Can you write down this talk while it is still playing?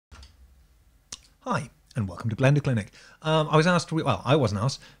Hi, and welcome to Blender Clinic. I was asked, well, I wasn't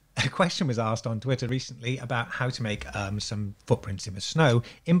asked, a question was asked on Twitter recently about how to make some footprints in the snow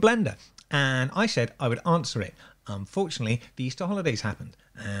in Blender. And I said I would answer it. Unfortunately, the Easter holidays happened,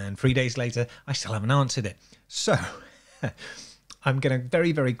 and 3 days later, I still haven't answered it. So, I'm going to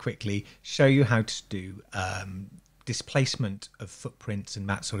very, very quickly show you how to do displacement of footprints and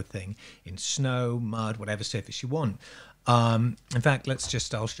that sort of thing in snow, mud, whatever surface you want. In fact,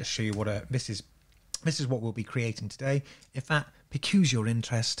 I'll just show you what this is what we'll be creating today. If that piques your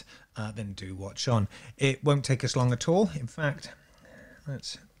interest, then do watch on. It won't take us long at all. In fact,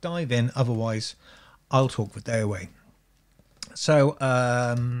 let's dive in. Otherwise, I'll talk the day away. So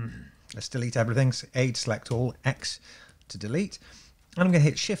let's delete everything. So A to select all, X to delete. And I'm going to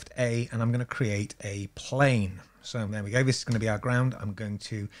hit Shift A and I'm going to create a plane. So there we go. This is going to be our ground. I'm going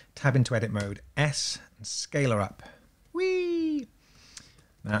to tab into edit mode, S, and scalar up. Whee!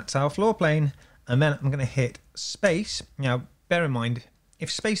 That's our floor plane. And then I'm going to hit space. Now, bear in mind, if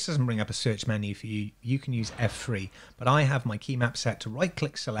space doesn't bring up a search menu for you, you can use F3. But I have my key map set to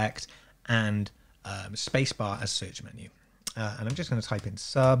right-click select and spacebar as search menu. And I'm just going to type in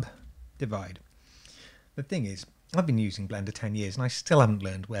subdivide. The thing is, I've been using Blender 10 years and I still haven't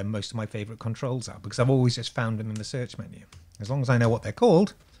learned where most of my favorite controls are because I've always just found them in the search menu. As long as I know what they're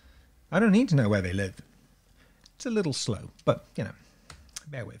called, I don't need to know where they live. It's a little slow, but you know,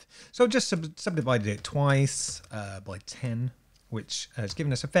 bear with. So just subdivided it twice by 10, which has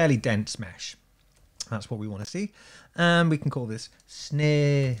given us a fairly dense mesh. That's what we want to see. And we can call this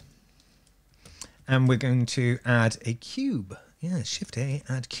snare. And we're going to add a cube. Yeah, Shift A,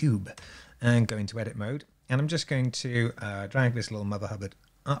 add cube. And go into edit mode. And I'm just going to drag this little mother hubbard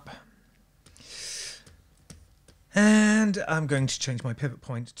up. And I'm going to change my pivot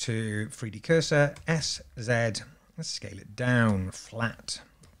point to 3D cursor, S, Z. Let's scale it down, flat.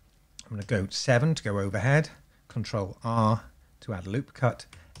 I'm going to go 7 to go overhead, Control R to add a loop cut,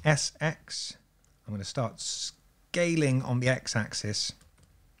 SX. I'm going to start scaling on the X-axis.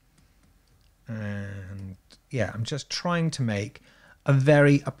 And yeah, I'm just trying to make a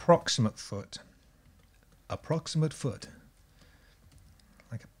very approximate foot. Approximate foot.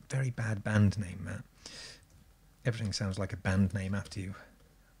 Like a very bad band name, Matt. Everything sounds like a band name after you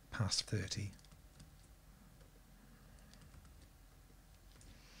pass 30.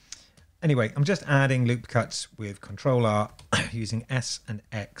 Anyway, I'm just adding loop cuts with Control R using S and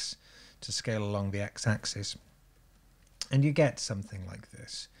X to scale along the X-axis. And you get something like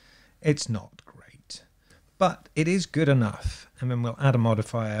this. It's not great, but it is good enough. And then we'll add a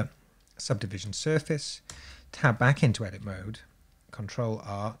modifier, subdivision surface, tab back into edit mode, Control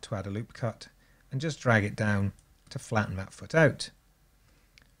R to add a loop cut, and just drag it down to flatten that foot out.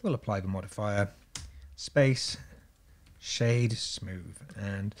 We'll apply the modifier, space, shade, smooth,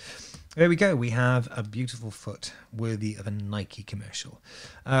 and there we go. We have a beautiful foot worthy of a Nike commercial.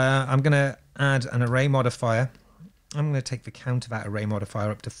 I'm going to add an array modifier. I'm going to take the count of that array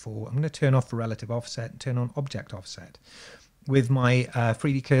modifier up to 4. I'm going to turn off the relative offset and turn on object offset. With my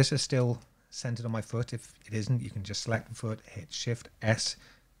 3D cursor still centered on my foot, if it isn't, you can just select the foot, hit Shift S,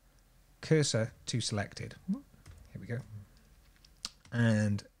 cursor to selected. Here we go.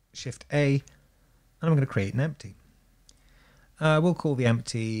 And Shift A, and I'm going to create an empty. We'll call the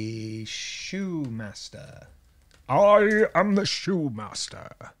empty Shoe Master. I am the Shoe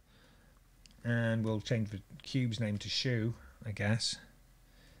Master. And we'll change the cube's name to Shoe, I guess.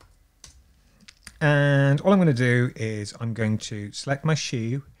 And all I'm going to do is I'm going to select my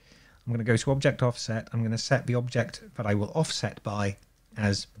shoe. I'm going to go to Object Offset. I'm going to set the object that I will offset by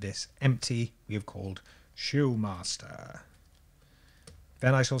as this empty we have called Shoe Master.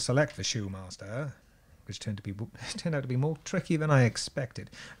 Then I shall select the Shoe Master, which turned out to be more tricky than I expected.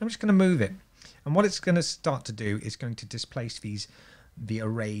 I'm just going to move it. And what it's going to start to do is going to displace the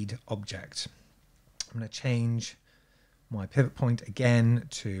arrayed object. I'm going to change my pivot point again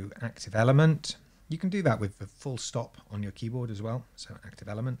to active element. You can do that with the full stop on your keyboard as well. So active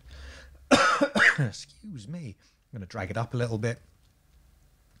element. Excuse me. I'm going to drag it up a little bit.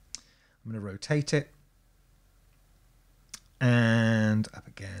 I'm going to rotate it. And up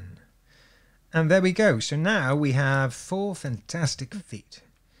again. And there we go. So now we have 4 fantastic feet.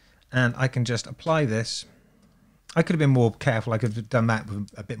 And I can just apply this. I could have been more careful. I could have done that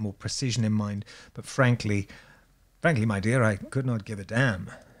with a bit more precision in mind. But frankly, my dear, I could not give a damn.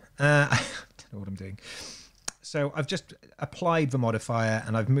 I don't know what I'm doing. So I've just applied the modifier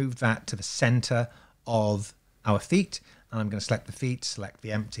and I've moved that to the center of our feet. And I'm going to select the feet, select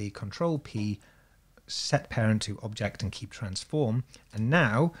the empty, Control P, set parent to object and keep transform. And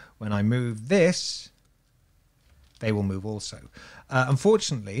now when I move this, they will move also.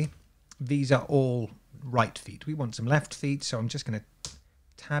 Unfortunately, these are all right feet. We want some left feet, so I'm just going to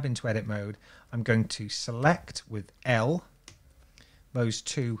tab into edit mode. I'm going to select with L those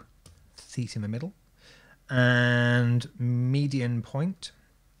 2 feet in the middle, and median point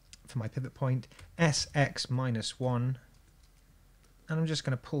for my pivot point, SX -1, and I'm just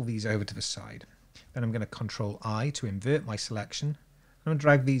going to pull these over to the side. Then I'm going to Control I to invert my selection. I'm going to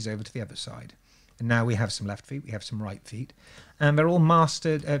drag these over to the other side. And now we have some left feet, we have some right feet, and they're all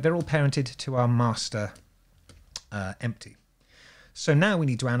mastered. They're all parented to our master empty. So now we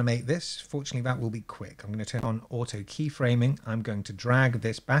need to animate this. Fortunately, that will be quick. I'm going to turn on auto keyframing. I'm going to drag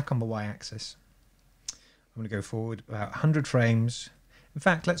this back on the y-axis. I'm going to go forward about 100 frames. In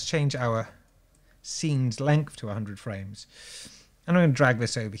fact, let's change our scene's length to 100 frames. And I'm going to drag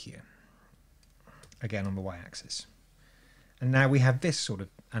this over here, again on the y-axis. And now we have this sort of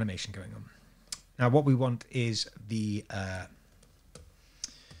animation going on. Now what we want is the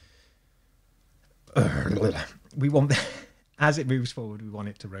we want as it moves forward, we want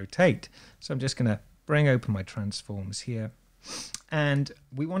it to rotate. So I'm just going to bring open my transforms here, and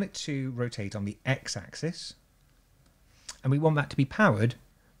we want it to rotate on the x-axis, and we want that to be powered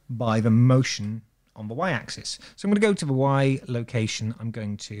by the motion on the y-axis. So I'm going to go to the y location. I'm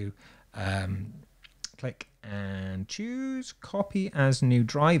going to click and choose copy as new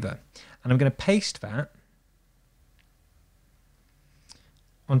driver, and I'm going to paste that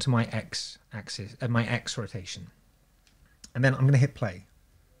onto my x-axis, my x rotation, and then I'm going to hit play,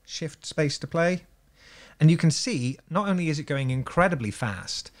 shift space to play, and you can see not only is it going incredibly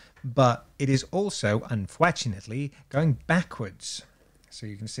fast, but it is also unfortunately going backwards. So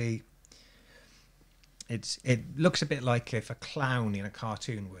you can see it looks a bit like if a clown in a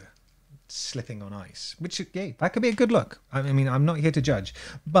cartoon were slipping on ice, which, yeah, that could be a good look. I mean, I'm not here to judge,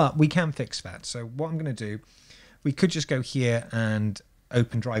 but we can fix that. So what I'm going to do, we could just go here and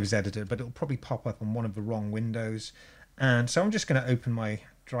open driver's editor, but it'll probably pop up on one of the wrong windows. And so I'm just going to open my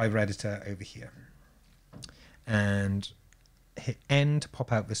driver editor over here and hit N to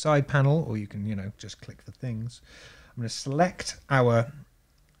pop out the side panel, or you can, you know, just click the things. I'm going to select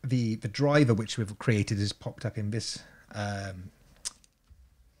the driver which we've created is popped up in this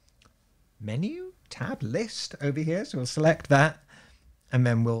menu tab list over here. So we'll select that, and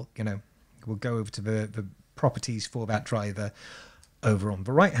then we'll go over to the properties for that driver over on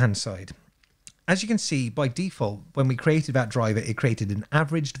the right hand side. As you can see, by default, when we created that driver, it created an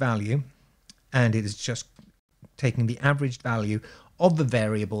averaged value, and it is just taking the averaged value of the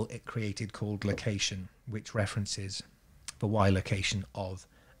variable it created called location, which references the y location of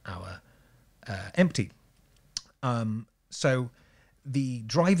our empty. So the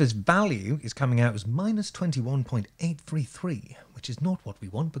driver's value is coming out as -21.833, which is not what we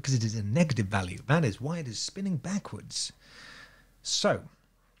want because it is a negative value. That is why it is spinning backwards. So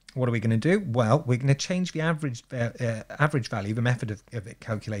what are we going to do? Well, we're going to change the average value, the method of it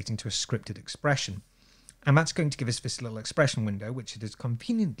calculating, to a scripted expression. And that's going to give us this little expression window, which it has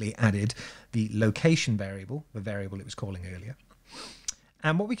conveniently added the location variable, the variable it was calling earlier.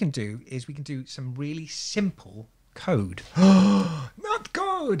 And what we can do is we can do some really simple code. Not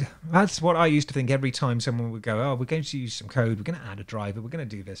code! That's what I used to think every time someone would go, oh, we're going to use some code, we're going to add a driver, we're going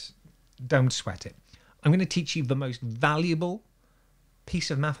to do this. Don't sweat it. I'm going to teach you the most valuable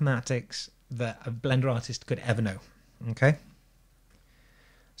piece of mathematics that a Blender artist could ever know. Okay?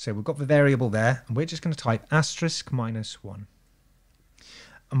 So we've got the variable there, and we're just going to type *-1.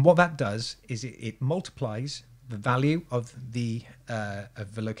 And what that does is it multiplies the value of the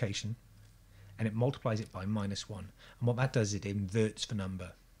location, and it multiplies it by -1. And what that does is it inverts the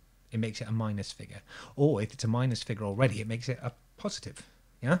number. It makes it a minus figure. Or if it's a minus figure already, it makes it a positive.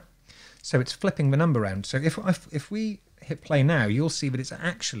 Yeah? So it's flipping the number around. So if we hit play now, you'll see that it's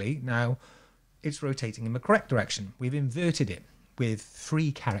actually now it's rotating in the correct direction. We've inverted it with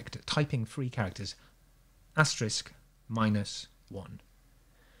typing 3 characters, *-1.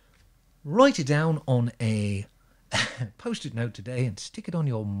 Write it down on a post-it note today and stick it on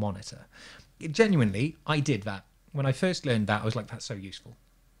your monitor. Genuinely, I did that. When I first learned that, I was like, that's so useful.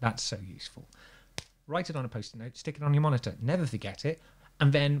 That's so useful. Write it on a post-it note, stick it on your monitor, never forget it.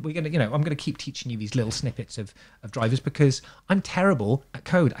 And then we're going to, I'm going to keep teaching you these little snippets of drivers because I'm terrible at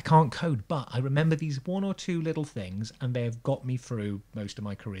code. I can't code, but I remember these 1 or 2 little things, and they have got me through most of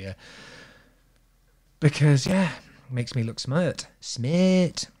my career. Because, yeah, it makes me look smart.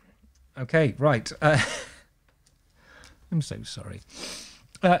 Smart. Okay, right. I'm so sorry.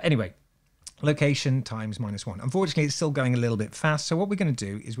 Anyway, location times -1. Unfortunately, it's still going a little bit fast. So what we're going to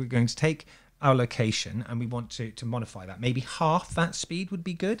do is we're going to take our location and we want to modify that. Maybe half that speed would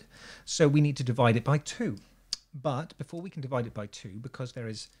be good. So we need to divide it by 2. But before we can divide it by 2, because there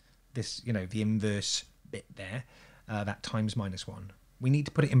is this, you know, the inverse bit there, that times -1. We need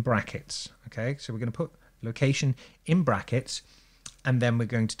to put it in brackets. Okay, so we're going to put location in brackets, and then we're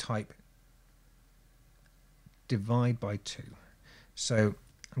going to type divide by 2. So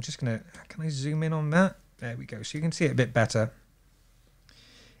I'm just going to, can I zoom in on that? There we go. So you can see it a bit better.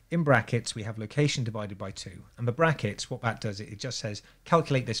 In brackets, we have location divided by 2. And the brackets, what that does, it just says,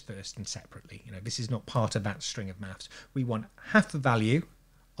 calculate this first and separately. You know, this is not part of that string of maths. We want half the value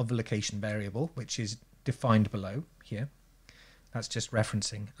of the location variable, which is defined below here. That's just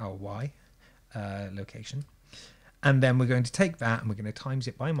referencing our y location. And then we're going to take that and we're going to times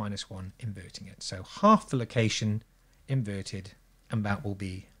it by -1, inverting it. So half the location inverted, and that will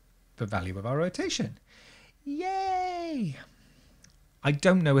be the value of our rotation. Yay! I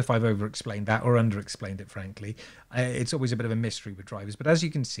don't know if I've over-explained that or under-explained it, frankly. It's always a bit of a mystery with drivers, but as you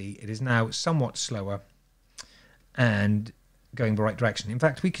can see, it is now somewhat slower and going the right direction. In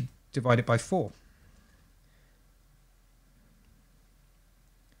fact, we could divide it by 4.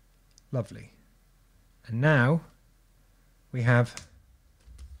 Lovely. And now we have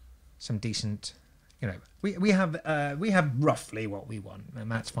some decent, you know, we have roughly what we want,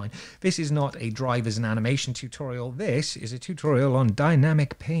 and that's fine. This is not a drivers and animation tutorial. This is a tutorial on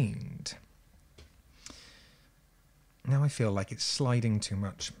dynamic paint. Now I feel like it's sliding too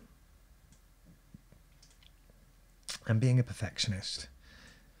much. I'm being a perfectionist.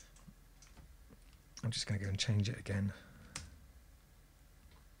 I'm just going to go and change it again.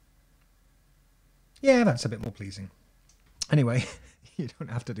 Yeah, that's a bit more pleasing. Anyway, you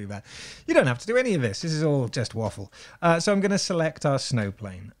don't have to do that. You don't have to do any of this. This is all just waffle. So I'm going to select our snow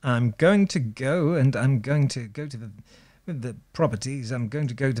plane. I'm going to go and I'm going to go to the properties. I'm going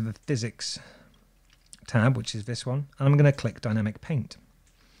to go to the physics tab, which is this one. And I'm going to click dynamic paint.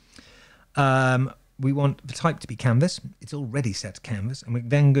 We want the type to be canvas. It's already set to canvas. And we're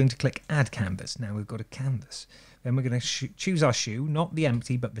then going to click add canvas. Now we've got a canvas. Then we're going to choose our shoe, not the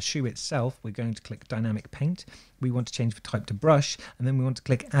empty, but the shoe itself. We're going to click dynamic paint. We want to change the type to brush, and then we want to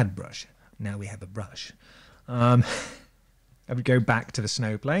click add brush. Now we have a brush. I would go back to the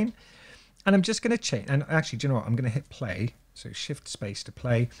snow plane, and I'm just going to change. And actually, do you know what? I'm going to hit play. So shift space to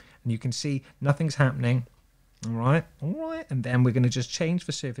play, and you can see nothing's happening. All right. And then we're going to just change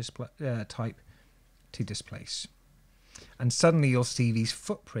the surface type to displace. And suddenly you'll see these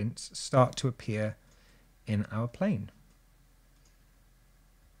footprints start to appear in our plane.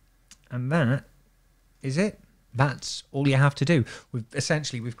 And that is it. That's all you have to do.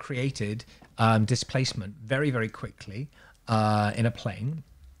 We've created displacement very, very quickly in a plane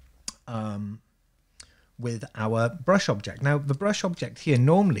with our brush object. Now, the brush object here,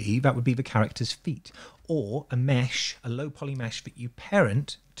 normally that would be the character's feet, or a mesh, a low poly mesh that you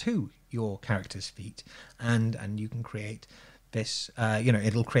parent to your character's feet, and you can create this, you know,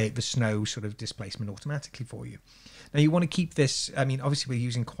 it'll create the snow sort of displacement automatically for you. Now you want to keep this, I mean, obviously we're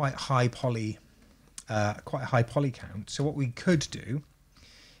using quite a high poly count. So what we could do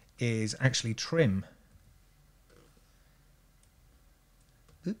is actually trim.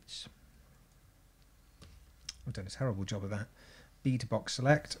 Oops. I've done a terrible job of that. B to box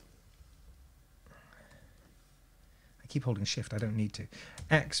select. I keep holding shift, I don't need to.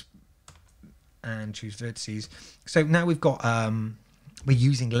 X, and choose vertices. So now we've got, we're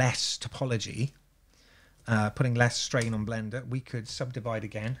using less topology, putting less strain on Blender. We could subdivide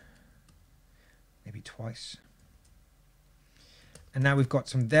again, maybe twice. And now we've got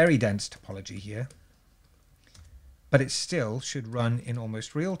some very dense topology here, but it still should run in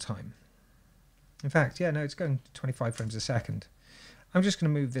almost real time. In fact, yeah, no, it's going 25 frames a second. I'm just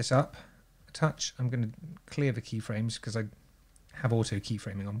going to move this up a touch. I'm going to clear the keyframes because I have auto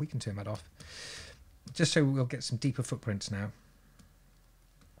keyframing on. We can turn that off just so we'll get some deeper footprints now.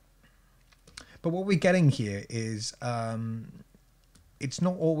 But what we're getting here is it's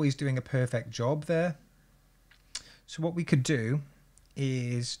not always doing a perfect job there. So what we could do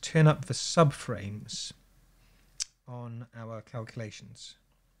is turn up the subframes on our calculations.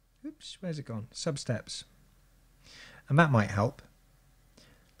 Oops, where's it gone? Substeps. And that might help.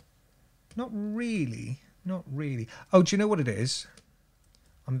 Not really. Not really. Oh, do you know what it is?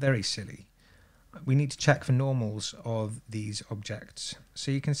 I'm very silly. We need to check the normals of these objects. So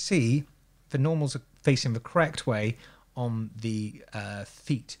you can see the normals are facing the correct way on the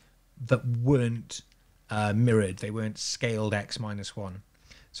feet that weren't mirrored. They weren't scaled x minus 1.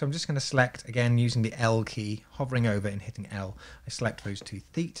 So I'm just going to select, again, using the L key, hovering over and hitting L. I select those two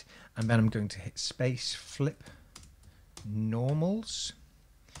feet, and then I'm going to hit space, flip, normals,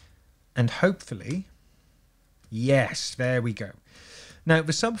 and hopefully, yes, there we go. Now,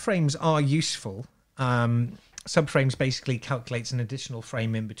 the subframes are useful subframes basically calculates an additional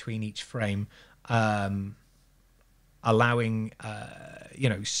frame in between each frame, allowing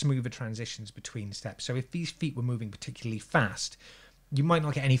smoother transitions between steps. So if these feet were moving particularly fast, you might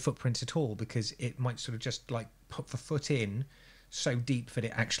not get any footprints at all, because it might sort of just like put the foot in so deep that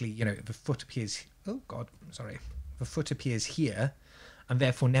it actually, the foot appears, the foot appears here and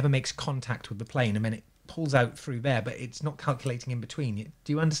therefore never makes contact with the plane, and then it pulls out through there, but it's not calculating in between.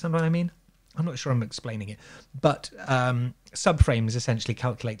 Do you understand what I mean? I'm not sure I'm explaining it, but subframes essentially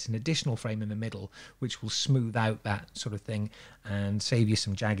calculates an additional frame in the middle, which will smooth out that sort of thing and save you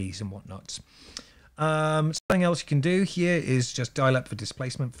some jaggies and whatnots. Something else you can do here is just dial up the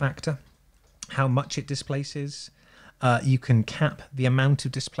displacement factor, how much it displaces. You can cap the amount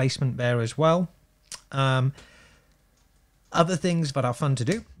of displacement there as well. Other things that are fun to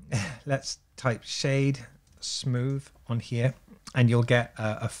do, let's type shade smooth on here, and you'll get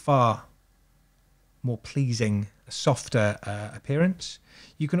a far more pleasing, softer appearance.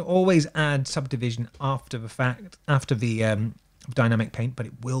 You can always add subdivision after the fact, after the dynamic paint, but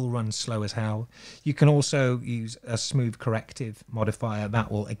it will run slow as hell. You can also use a smooth corrective modifier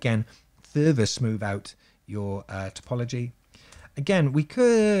that will again further smooth out your topology. Again, we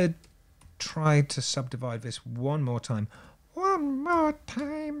could try to subdivide this one more time.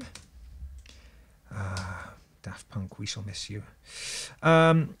 Daft Punk, we shall miss you.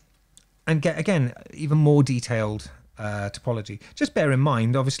 And get, again, even more detailed topology. Just bear in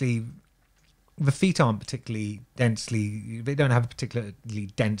mind, obviously, the feet aren't particularly they don't have a particularly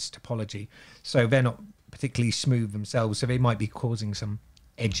dense topology, so they're not particularly smooth themselves, so they might be causing some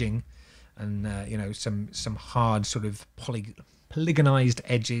edging and, some hard sort of polygonized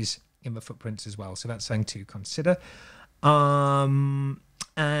edges in the footprints as well. So that's something to consider. And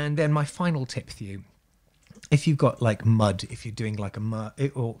then my final tip for you, if you've got like mud, if you're doing like a mud,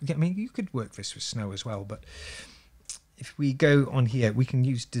 you could work this with snow as well, but if we go on here, we can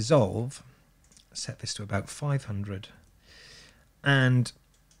use dissolve, set this to about 500. And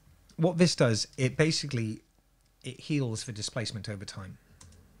what this does, it heals the displacement over time.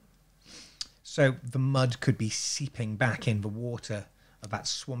 So the mud could be seeping back in, the water, that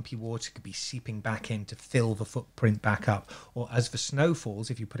swampy water could be seeping back in to fill the footprint back up. Or as the snow falls,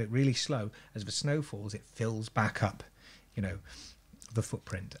 if you put it really slow, as the snow falls, it fills back up, the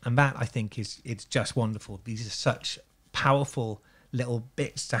footprint. And that, I think, it's just wonderful. These are such powerful little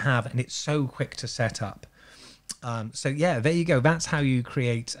bits to have, and it's so quick to set up. So yeah, there you go. That's how you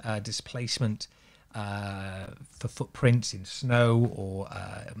create displacement for footprints in snow or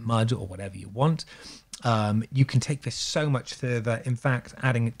mud or whatever you want. You can take this so much further. In fact,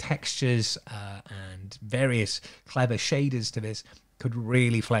 adding textures and various clever shaders to this could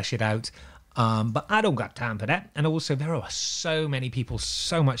really flesh it out. But I don't got time for that. And also, there are so many people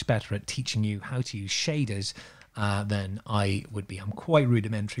so much better at teaching you how to use shaders than I would be. I'm quite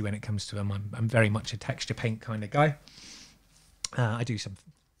rudimentary when it comes to them. I'm very much a texture paint kind of guy. I do some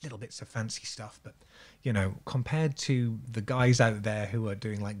little bits of fancy stuff, but compared to the guys out there who are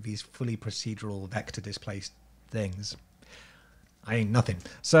doing like these fully procedural vector displaced things, I ain't nothing.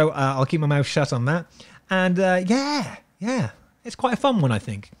 So I'll keep my mouth shut on that. And yeah, it's quite a fun one, I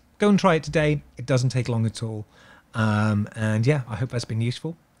think. Go and try it today. It doesn't take long at all. And yeah, I hope that's been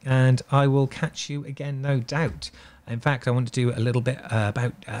useful. And I will catch you again, no doubt. In fact, I want to do a little bit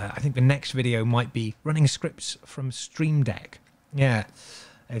about, I think the next video might be running scripts from Stream Deck. Yeah.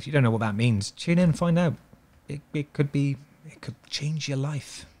 If you don't know what that means, tune in and find out. It could change your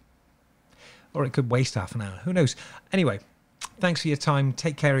life. Or it could waste half an hour. Who knows? Anyway, thanks for your time.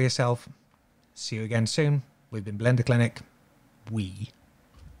 Take care of yourself. See you again soon. We've been Blender Clinic. It's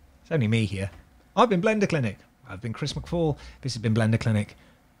only me here. I've been Blender Clinic. I've been Chris McFall. This has been Blender Clinic.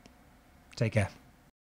 Take care.